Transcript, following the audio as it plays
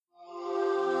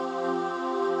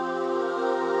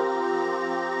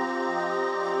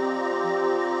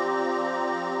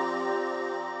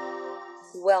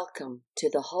Welcome to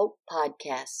the Hope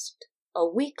Podcast, a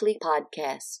weekly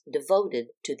podcast devoted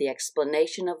to the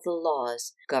explanation of the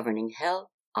laws governing health,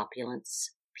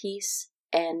 opulence, peace,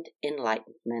 and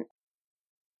enlightenment.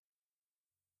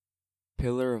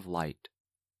 Pillar of Light.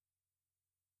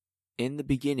 In the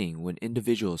beginning, when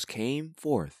individuals came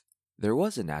forth, there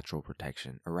was a natural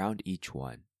protection around each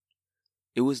one.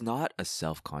 It was not a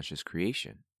self-conscious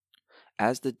creation.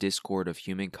 As the discord of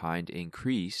humankind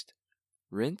increased,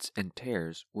 rents and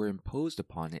tears were imposed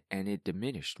upon it, and it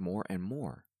diminished more and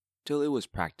more, till it was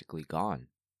practically gone.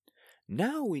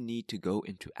 Now we need to go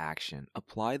into action,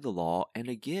 apply the law, and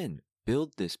again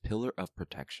build this pillar of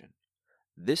protection,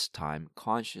 this time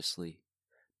consciously.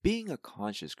 Being a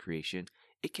conscious creation,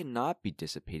 it cannot be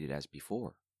dissipated as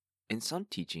before. In some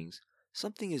teachings,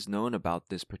 something is known about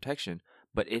this protection,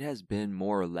 but it has been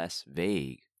more or less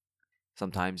vague.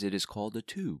 Sometimes it is called a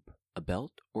tube, a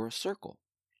belt, or a circle.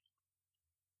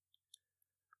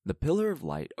 The pillar of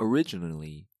light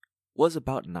originally was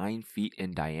about 9 feet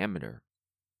in diameter.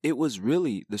 It was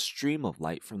really the stream of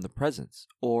light from the presence,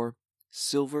 or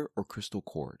silver or crystal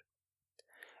cord.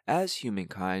 As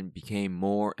humankind became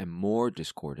more and more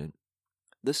discordant,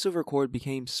 the silver cord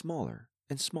became smaller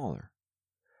and smaller.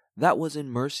 That was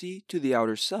in mercy to the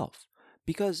outer self,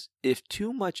 because if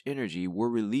too much energy were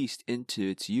released into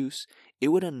its use, it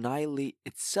would annihilate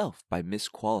itself by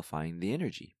misqualifying the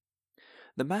energy.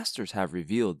 The masters have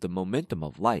revealed the momentum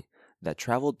of light that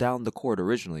traveled down the cord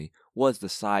originally was the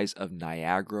size of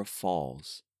Niagara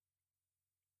Falls.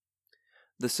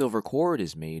 The silver cord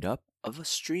is made up of a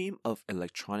stream of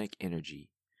electronic energy.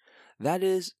 That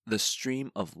is the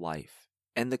stream of life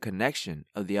and the connection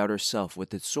of the outer self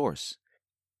with its source.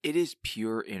 It is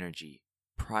pure energy,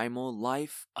 primal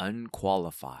life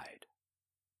unqualified.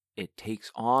 It takes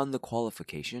on the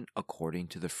qualification according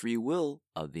to the free will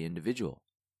of the individual.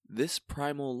 This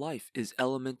primal life is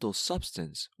elemental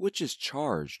substance which is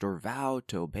charged or vowed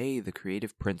to obey the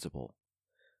creative principle,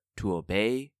 to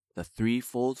obey the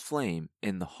threefold flame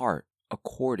in the heart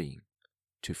according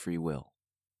to free will.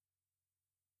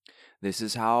 This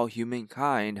is how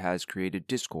humankind has created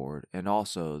discord and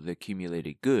also the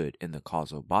accumulated good in the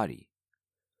causal body.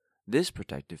 This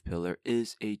protective pillar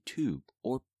is a tube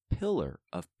or pillar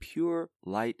of pure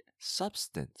light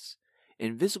substance,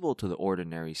 invisible to the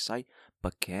ordinary sight,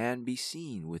 but can be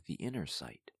seen with the inner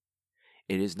sight.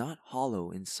 It is not hollow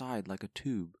inside like a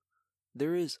tube.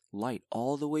 There is light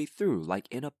all the way through, like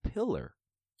in a pillar,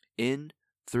 in,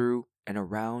 through, and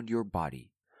around your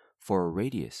body, for a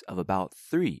radius of about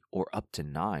 3 or up to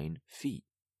 9 feet,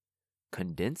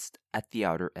 condensed at the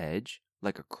outer edge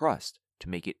like a crust to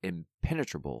make it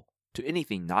impenetrable to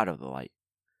anything not of the light.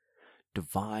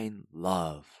 Divine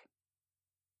love.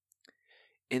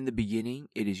 In the beginning,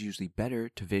 it is usually better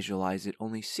to visualize it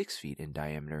only 6 feet in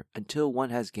diameter until one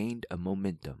has gained a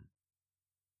momentum.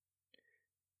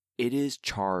 It is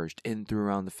charged in through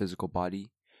around the physical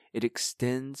body. It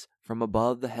extends from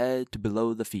above the head to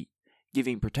below the feet,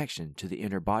 giving protection to the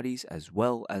inner bodies as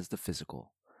well as the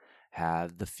physical.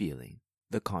 Have the feeling,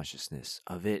 the consciousness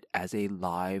of it as a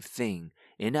live thing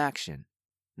in action,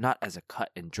 not as a cut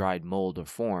and dried mold or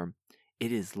form.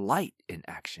 It is light in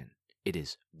action. It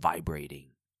is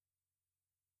vibrating.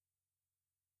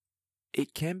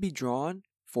 It can be drawn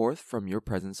forth from your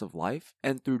presence of life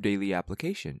and through daily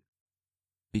application.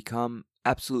 Become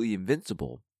absolutely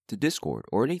invincible to discord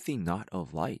or anything not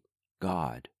of light,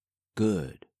 God,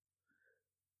 good.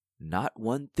 Not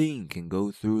one thing can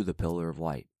go through the pillar of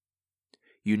light.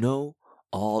 You know,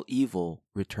 all evil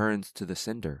returns to the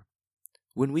sender.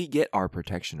 When we get our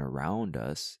protection around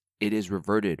us, it is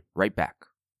reverted right back.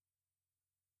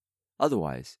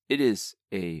 Otherwise, it is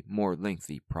a more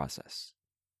lengthy process.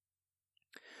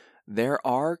 There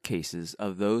are cases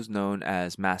of those known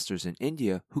as masters in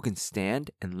India who can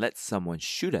stand and let someone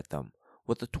shoot at them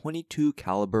with a .22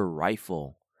 caliber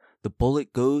rifle. The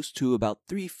bullet goes to about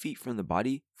 3 feet from the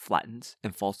body, flattens,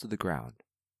 and falls to the ground.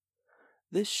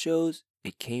 This shows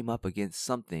it came up against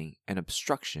something, an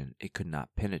obstruction it could not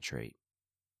penetrate.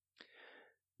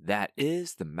 That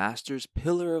is the master's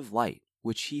pillar of light,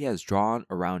 which he has drawn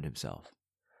around himself.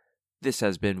 This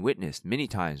has been witnessed many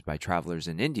times by travelers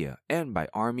in India and by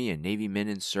Army and Navy men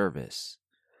in service.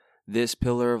 This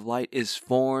pillar of light is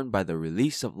formed by the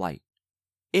release of light,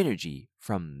 energy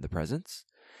from the presence.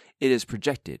 It is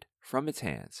projected from its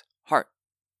hands, heart,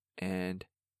 and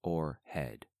or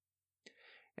head,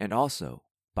 and also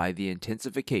by the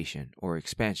intensification or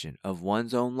expansion of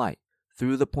one's own light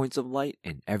through the points of light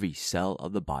in every cell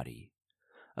of the body.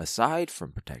 Aside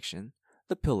from protection,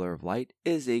 the pillar of light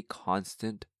is a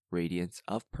constant radiance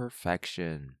of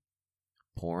perfection,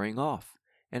 pouring off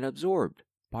and absorbed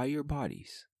by your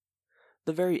bodies.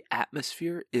 The very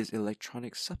atmosphere is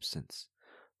electronic substance.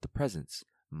 The presence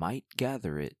might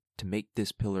gather it to make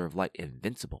this pillar of light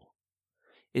invincible.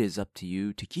 It is up to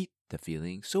you to keep the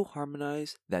feeling so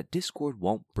harmonized that discord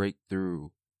won't break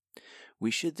through. We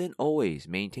should then always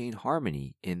maintain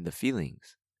harmony in the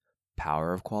feelings.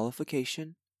 Power of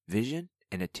qualification, vision,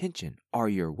 and attention are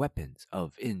your weapons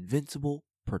of invincible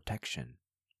protection.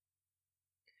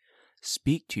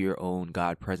 Speak to your own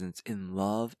God presence in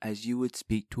love as you would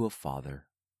speak to a father.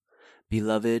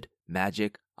 Beloved,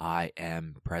 magic, I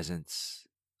am presence.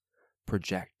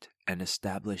 Project and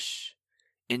establish.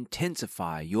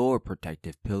 Intensify your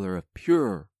protective pillar of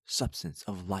pure substance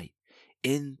of light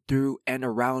in, through, and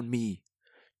around me,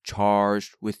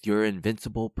 charged with your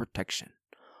invincible protection,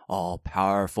 all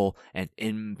powerful and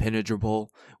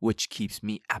impenetrable, which keeps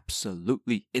me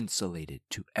absolutely insulated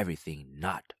to everything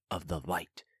not of the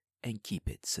light, and keep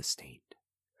it sustained.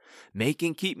 Make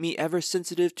and keep me ever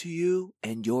sensitive to you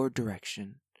and your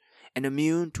direction, and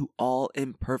immune to all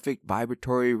imperfect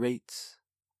vibratory rates.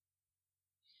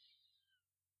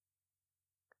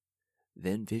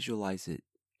 Then visualize it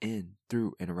in,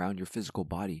 through, and around your physical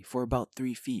body for about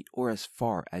 3 feet or as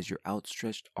far as your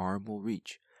outstretched arm will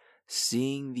reach,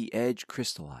 seeing the edge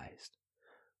crystallized.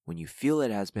 When you feel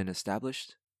it has been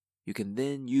established, you can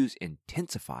then use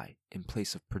intensify in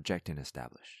place of project and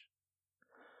establish.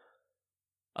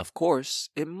 Of course,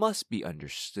 it must be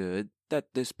understood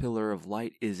that this pillar of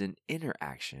light is an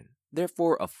interaction,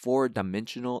 therefore a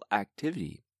 4-dimensional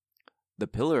activity. The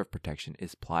pillar of protection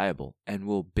is pliable and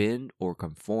will bend or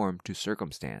conform to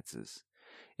circumstances.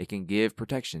 It can give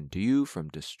protection to you from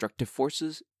destructive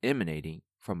forces emanating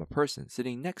from a person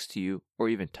sitting next to you or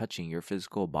even touching your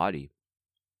physical body.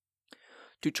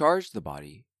 To charge the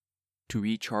body, to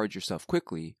recharge yourself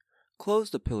quickly, close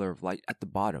the pillar of light at the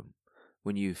bottom.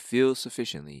 When you feel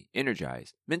sufficiently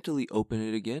energized, mentally open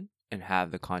it again and have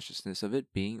the consciousness of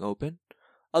it being open.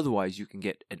 Otherwise, you can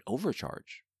get an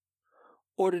overcharge.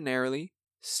 Ordinarily,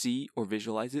 see or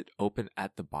visualize it open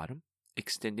at the bottom,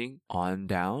 extending on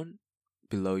down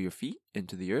below your feet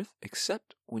into the earth,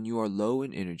 except when you are low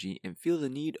in energy and feel the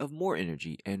need of more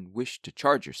energy and wish to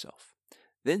charge yourself.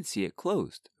 Then see it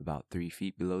closed about 3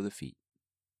 feet below the feet.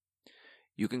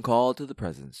 You can call to the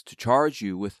presence to charge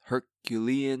you with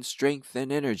Herculean strength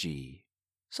and energy.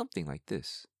 Something like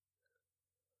this.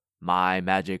 My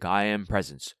magic, I am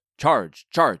presence. Charge,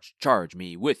 charge, charge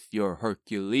me with your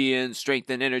Herculean strength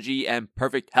and energy and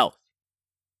perfect health.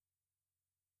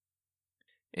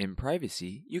 In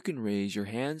privacy, you can raise your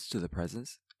hands to the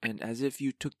presence, and as if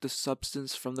you took the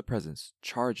substance from the presence,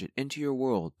 charge it into your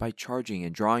world by charging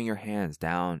and drawing your hands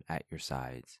down at your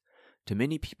sides. To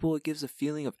many people, it gives a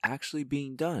feeling of actually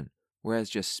being done, whereas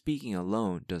just speaking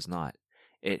alone does not.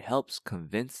 It helps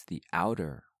convince the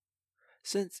outer.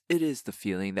 Since it is the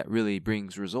feeling that really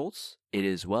brings results, it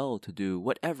is well to do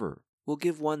whatever will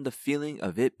give one the feeling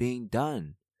of it being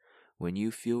done. When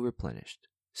you feel replenished,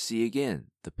 see again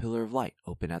the pillar of light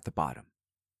open at the bottom.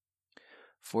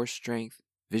 For strength,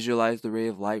 visualize the ray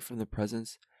of light from the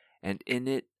presence, and in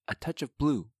it a touch of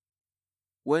blue.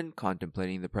 When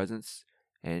contemplating the presence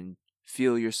and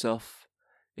feel yourself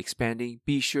expanding,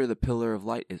 be sure the pillar of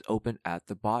light is open at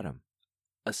the bottom.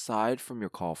 Aside from your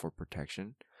call for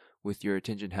protection, with your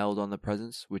attention held on the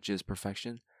presence, which is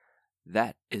perfection,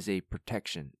 that is a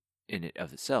protection in it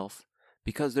of itself,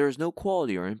 because there is no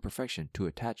quality or imperfection to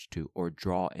attach to or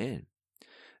draw in.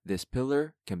 This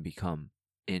pillar can become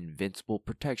invincible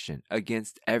protection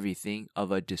against everything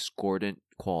of a discordant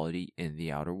quality in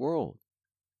the outer world.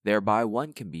 Thereby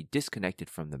one can be disconnected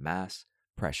from the mass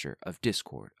pressure of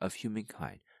discord of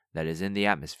humankind that is in the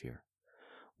atmosphere.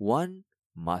 One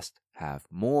must have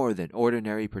more than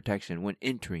ordinary protection when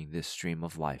entering this stream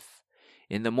of life.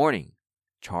 In the morning,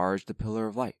 charge the pillar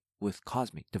of light with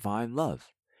cosmic divine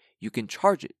love. You can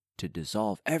charge it to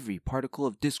dissolve every particle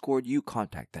of discord you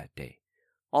contact that day.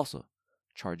 Also,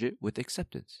 charge it with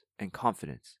acceptance and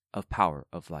confidence of power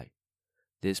of light.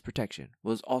 This protection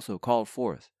was also called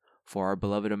forth for our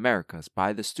beloved Americas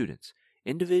by the students,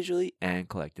 individually and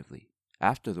collectively.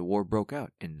 After the war broke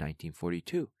out in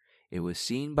 1942, it was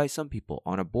seen by some people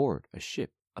on board a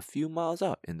ship a few miles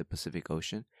out in the Pacific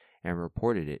Ocean and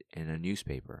reported it in a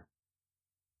newspaper.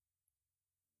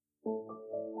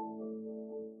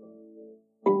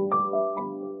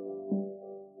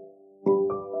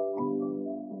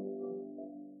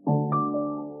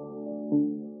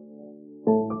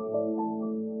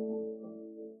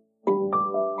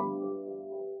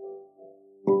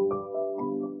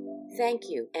 Thank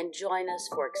you, and join us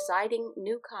for exciting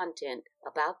new content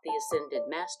about the Ascended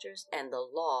Masters and the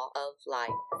Law of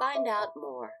Light. Find out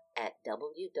more at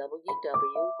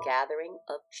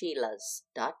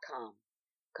www.gatheringofsheilas.com.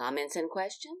 Comments and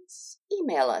questions?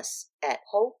 Email us at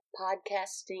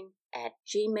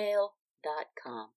hopepodcasting@gmail.com.